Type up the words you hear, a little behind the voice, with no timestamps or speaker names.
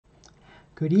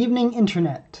Good evening,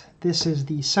 Internet. This is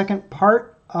the second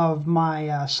part of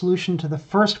my solution to the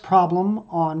first problem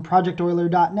on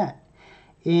projecteuler.net.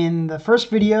 In the first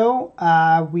video,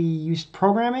 we used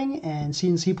programming and C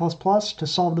and C++ to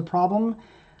solve the problem,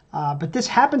 but this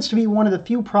happens to be one of the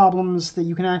few problems that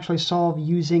you can actually solve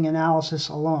using analysis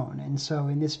alone. And so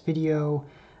in this video,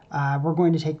 we're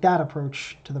going to take that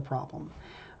approach to the problem.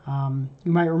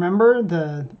 You might remember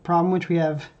the problem which we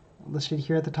have listed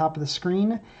here at the top of the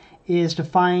screen is to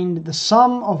find the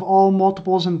sum of all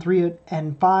multiples in 3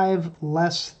 and 5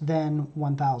 less than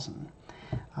 1,000.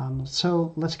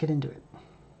 So let's get into it.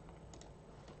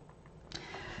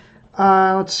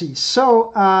 Let's see.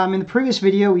 So in the previous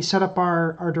video, we set up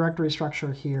our directory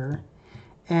structure here.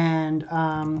 And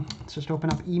let's just open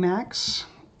up Emacs.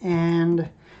 And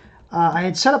I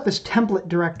had set up this template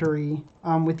directory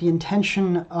with the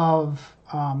intention of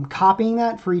copying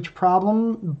that for each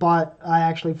problem, but I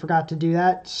actually forgot to do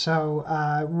that. So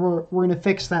we're going to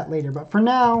fix that later. But for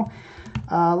now,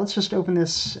 let's just open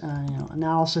this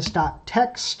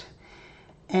analysis.txt.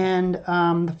 And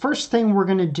the first thing we're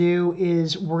going to do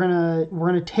is we're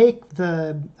going to take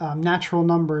the natural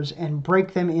numbers and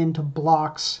break them into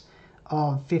blocks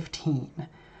of 15.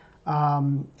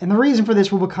 And the reason for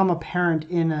this will become apparent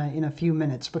in a few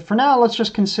minutes. But for now, let's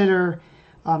just consider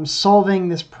solving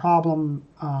this problem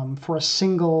for a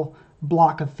single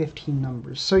block of 15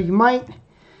 numbers. So you might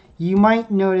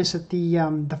notice that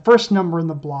the first number in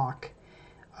the block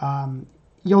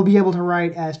you'll be able to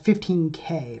write as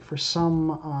 15k for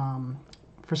some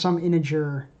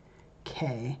integer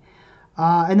k.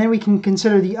 And then we can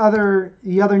consider the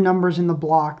other numbers in the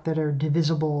block that are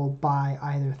divisible by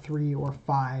either 3 or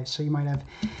 5. So you might have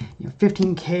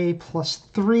 15k plus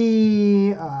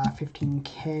 3,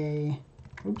 15k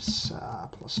plus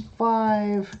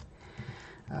 5,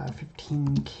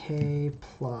 15k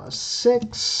plus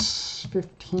 6,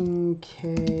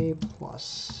 15k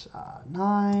plus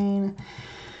 9,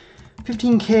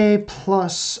 15k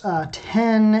plus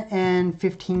 10, and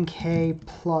 15k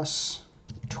plus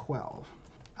 12.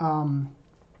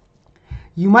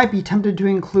 You might be tempted to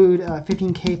include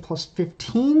 15k plus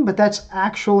 15, but that's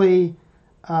actually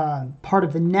part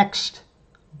of the next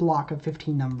block of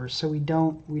 15 numbers, so we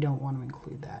don't want to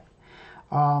include that.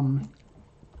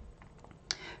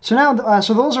 So now,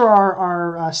 so those are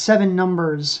our 7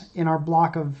 numbers in our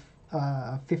block of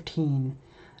 15,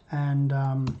 and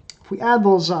if we add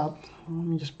those up, let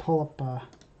me just pull up a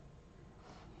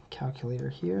calculator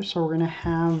here. So we're going to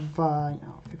have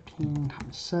 15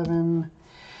 times 7,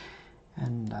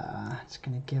 and it's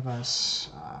going to give us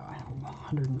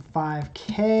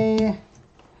 105k.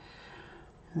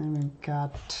 And then we've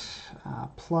got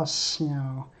plus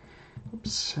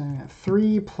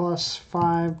 3 plus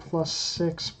 5 plus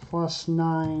 6 plus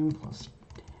 9 plus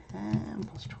 10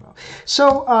 plus 12.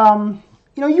 So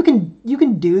you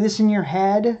can do this in your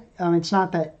head. It's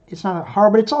not that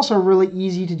hard, but it's also really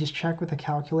easy to just check with a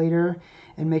calculator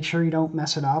and make sure you don't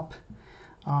mess it up.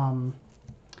 Yeah,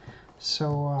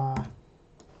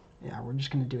 we're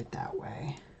just going to do it that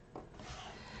way.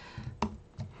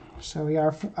 So we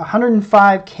are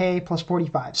 105k plus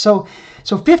 45. So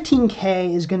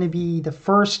 15k is going to be the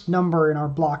first number in our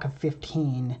block of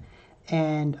 15.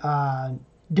 And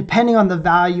depending on the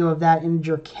value of that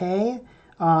integer k,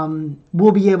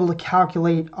 we'll be able to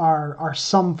calculate our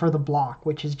sum for the block,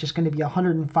 which is just going to be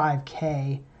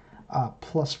 105k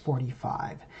plus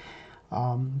 45.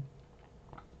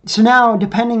 So now,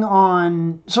 depending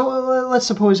on, so let's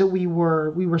suppose that we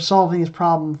were solving this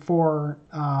problem for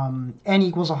n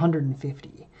equals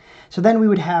 150. So then we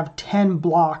would have 10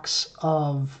 blocks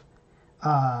of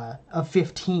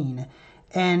 15,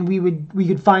 and we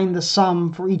could find the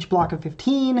sum for each block of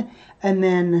 15, and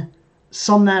then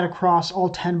sum that across all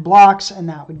 10 blocks, and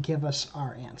that would give us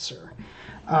our answer.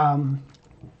 But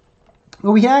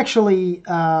we can actually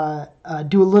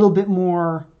do a little bit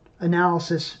more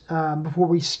analysis before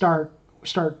we start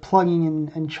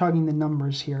plugging and chugging the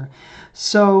numbers here.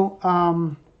 So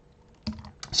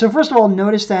first of all,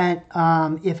 notice that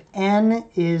if n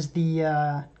is the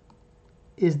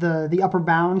upper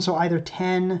bound, so either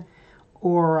 10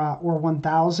 or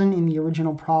 1,000 in the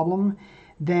original problem,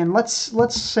 then let's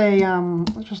say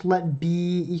let's just let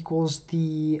b equals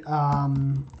the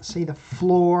say the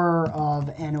floor of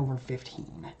n over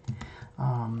 15.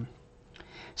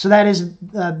 So that is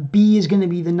b is going to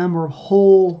be the number of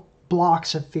whole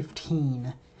blocks of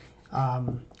 15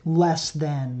 less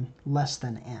than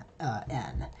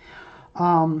n.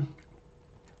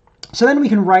 So then we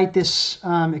can write this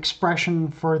expression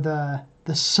for the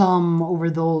sum over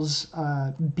those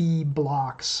b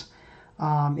blocks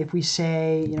If we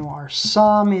say, our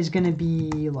sum is going to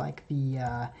be like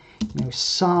the,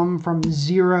 sum from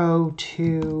 0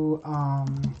 to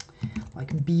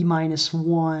like b minus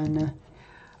 1.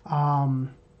 And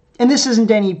this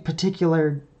isn't any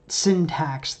particular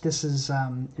syntax. This is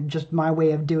just my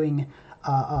way of doing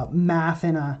math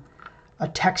in a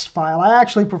text file. I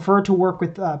actually prefer to work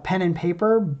with pen and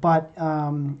paper, but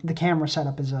the camera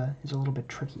setup is a little bit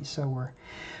tricky. So we're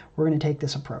going to take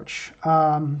this approach.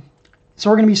 So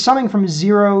we're going to be summing from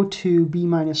 0 to b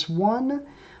minus 1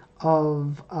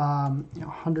 of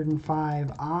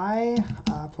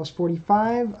 105i plus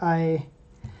 45.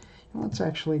 Let's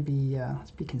actually be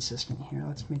let's be consistent here.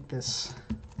 Let's make this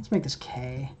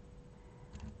k,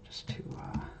 just to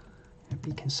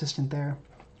be consistent there.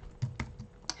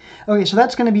 Okay, so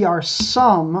that's going to be our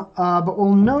sum, but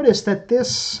we'll notice that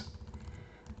this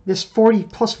 40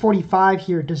 plus 45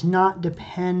 here does not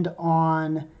depend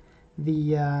on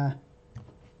the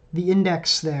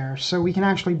index there, so we can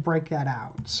actually break that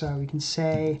out. So we can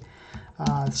say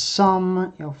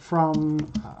sum, from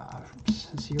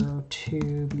 0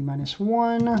 to b minus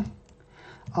 1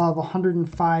 of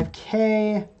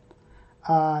 105k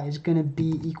is going to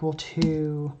be equal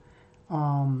to,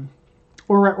 or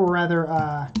rather,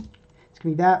 it's going to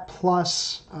be that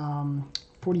plus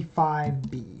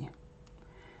 45b.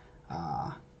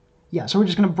 Yeah, so we're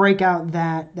just going to break out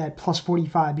that plus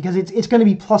 45 because it's going to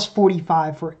be plus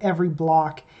 45 for every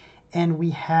block, and we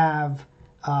have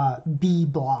b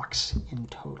blocks in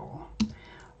total.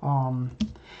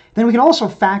 Then we can also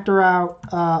factor out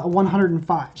a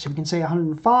 105. So we can say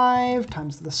 105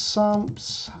 times the sum,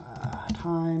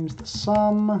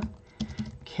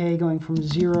 k going from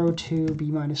 0 to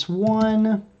b minus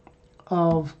 1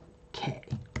 of k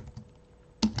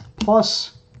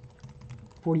plus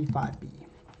 45b.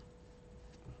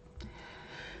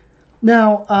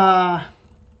 Now,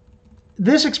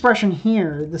 this expression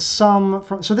here, the sum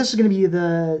from, so this is going to be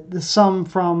the sum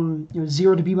from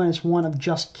 0 to b minus 1 of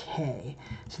just k.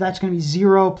 So that's going to be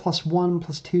 0 plus 1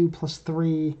 plus 2 plus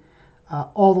 3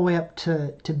 all the way up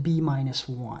to b minus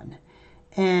 1.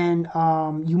 And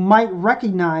you might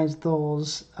recognize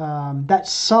those, that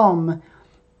sum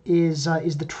is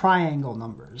the triangle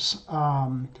numbers.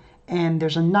 And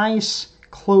there's a nice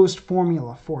closed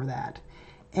formula for that.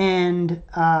 And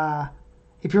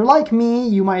if you're like me,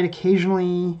 you might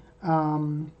occasionally,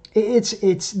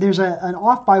 there's an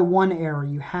off by 1 error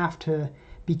you have to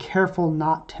be careful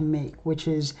not to make, which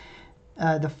is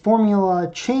the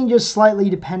formula changes slightly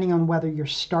depending on whether you're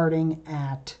starting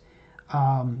at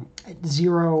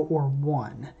 0 or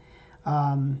 1.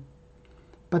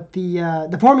 But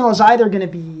the formula is either going to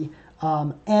be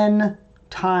n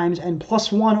times n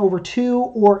plus 1 over 2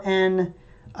 or n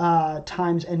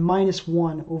times n minus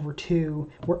 1 over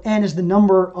 2, where n is the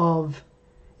number of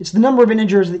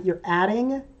integers that you're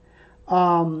adding.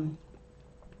 But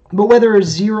whether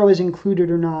 0 is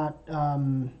included or not,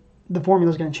 the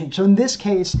formula is going to change. So in this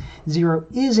case, 0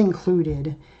 is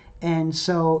included, and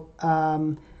so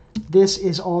this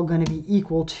is all going to be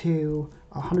equal to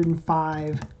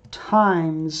 105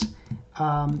 times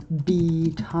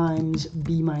b times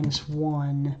b minus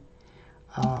 1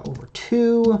 over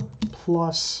 2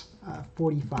 plus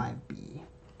 45b.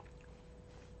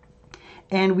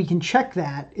 And we can check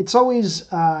that. It's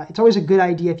always a good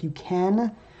idea if you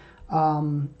can,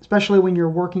 especially when you're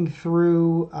working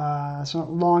through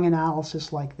some long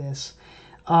analysis like this.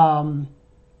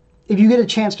 If you get a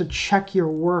chance to check your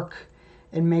work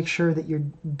and make sure that you're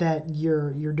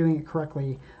doing it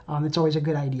correctly, it's always a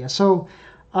good idea. So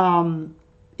in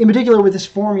particular with this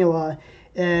formula,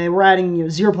 we're adding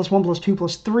 0 plus 1 plus 2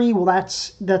 plus 3. Well,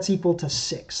 that's equal to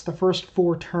 6. The first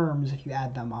 4 terms, if you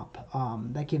add them up,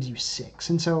 that gives you 6.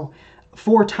 And so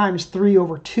 4 times 3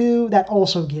 over 2, that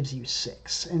also gives you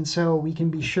 6. And so we can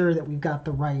be sure that we've got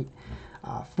the right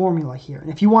formula here. And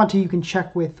if you want to, you can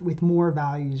check with more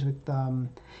values. With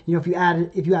if you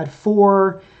add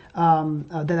 4,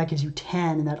 then that gives you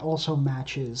 10, and that also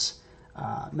matches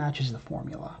the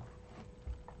formula.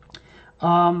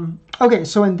 Okay,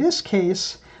 so in this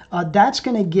case, that's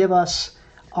going to give us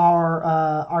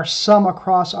our sum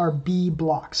across our B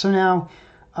block. So now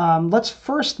let's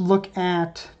first look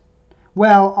at,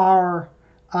 well, our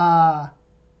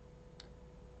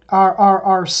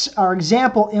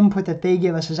example input that they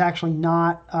give us is actually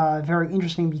not very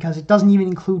interesting because it doesn't even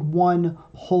include one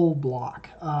whole block.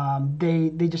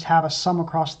 They just have a sum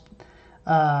across,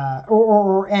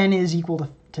 or n is equal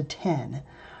to 10.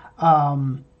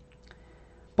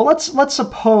 But let's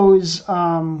suppose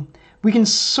we can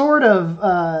sort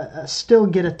of still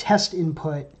get a test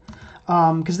input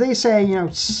because they say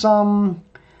sum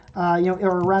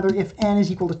or rather, if n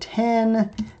is equal to 10,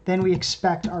 then we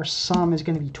expect our sum is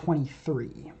going to be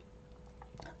 23.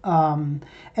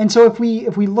 And so if we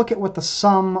look at what the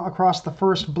sum across the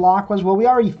first block was, well, we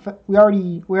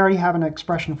already have an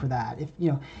expression for that.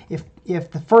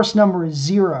 If the first number is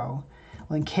 0, well,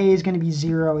 then k is going to be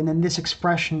 0, and then this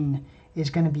expression is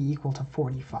going to be equal to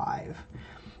 45.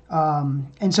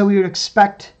 And so we would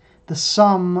expect the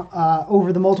sum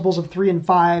over the multiples of 3 and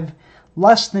 5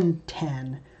 less than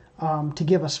 10 to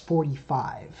give us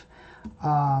 45.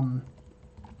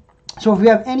 So if we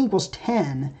have n equals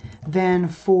 10, then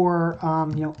for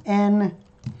n,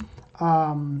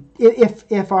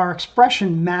 if our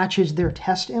expression matches their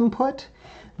test input,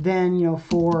 then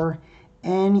for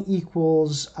n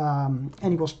equals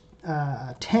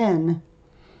 10,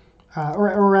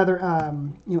 or rather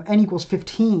n equals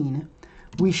 15,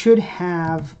 we should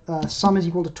have sum is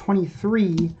equal to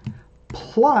 23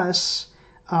 plus.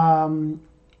 So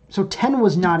 10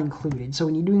 was not included, so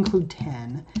we need to include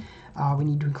 10. We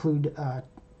need to include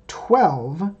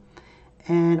 12,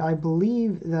 and I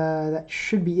believe that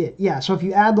should be it. Yeah, so if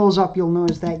you add those up, you'll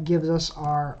notice that gives us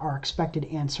our expected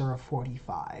answer of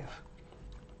 45.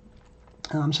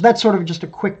 So that's sort of just a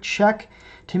quick check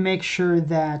to make sure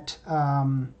that,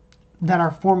 that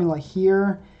our formula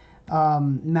here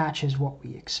matches what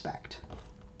we expect.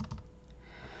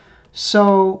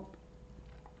 So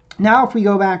now if we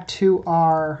go back to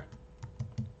our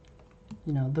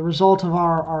the result of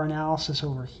our analysis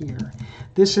over here.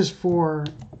 This is for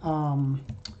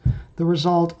the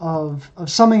result of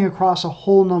summing across a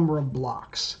whole number of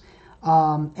blocks.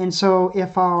 And so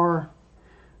if our,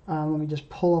 let me just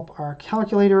pull up our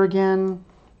calculator again.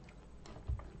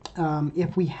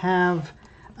 If we have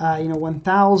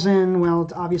 1,000, well,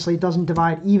 obviously it doesn't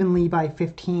divide evenly by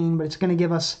 15, but it's going to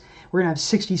give us, we're going to have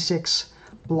 66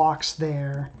 blocks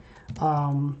there.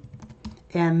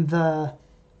 And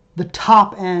the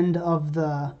top end of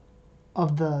the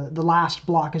last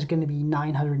block is going to be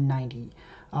 990,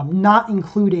 not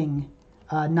including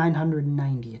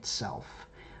 990 itself.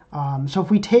 So if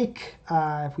we take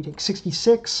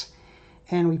 66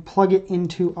 and we plug it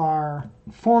into our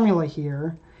formula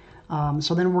here,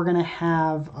 so then we're going to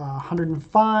have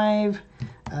 105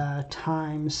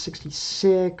 times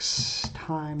 66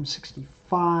 times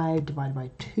 65 divided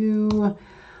by 2,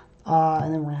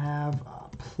 and then we're going to have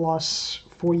plus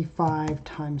 45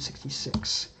 times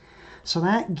 66. So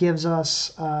that gives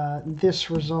us this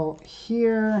result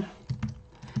here.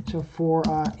 So for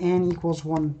n equals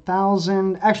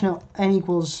 1,000, actually no, n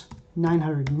equals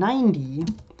 990,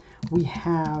 we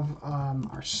have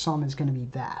our sum is going to be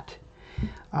that.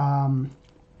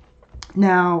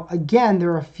 Now, again,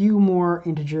 there are a few more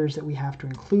integers that we have to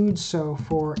include. So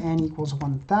for n equals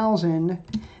 1,000,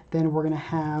 then we're going to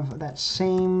have that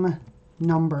same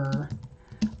number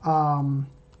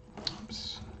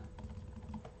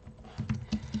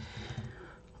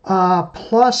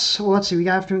plus, well, let's see, we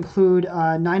have to include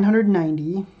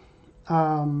 990,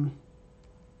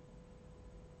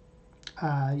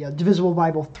 divisible by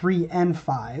both 3 and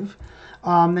 5.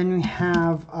 Then we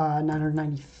have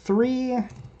 993,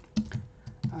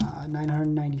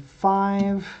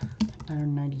 995,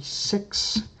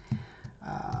 996,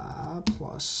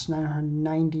 plus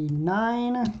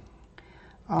 999,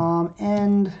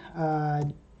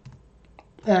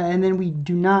 and then we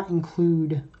do not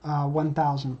include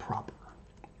 1,000 proper.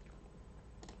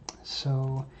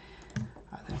 So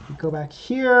if we go back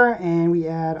here and we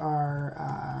add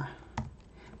our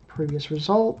previous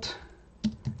result,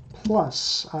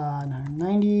 plus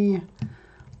 990,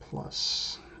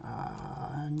 plus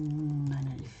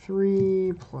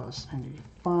 993, plus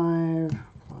 985,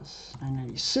 plus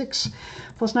 996,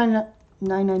 plus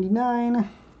 999,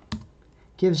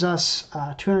 gives us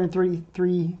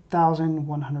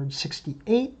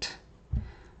 233,168.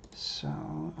 So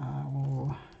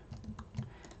we'll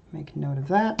make note of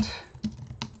that.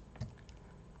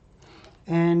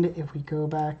 And if we go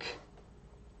back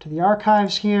to the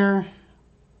archives here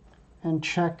and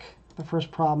check the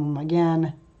first problem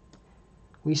again,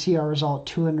 we see our result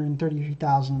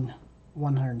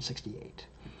 233,168.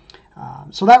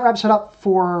 So that wraps it up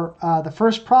for the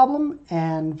first problem,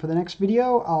 and for the next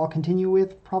video I'll continue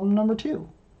with problem number 2.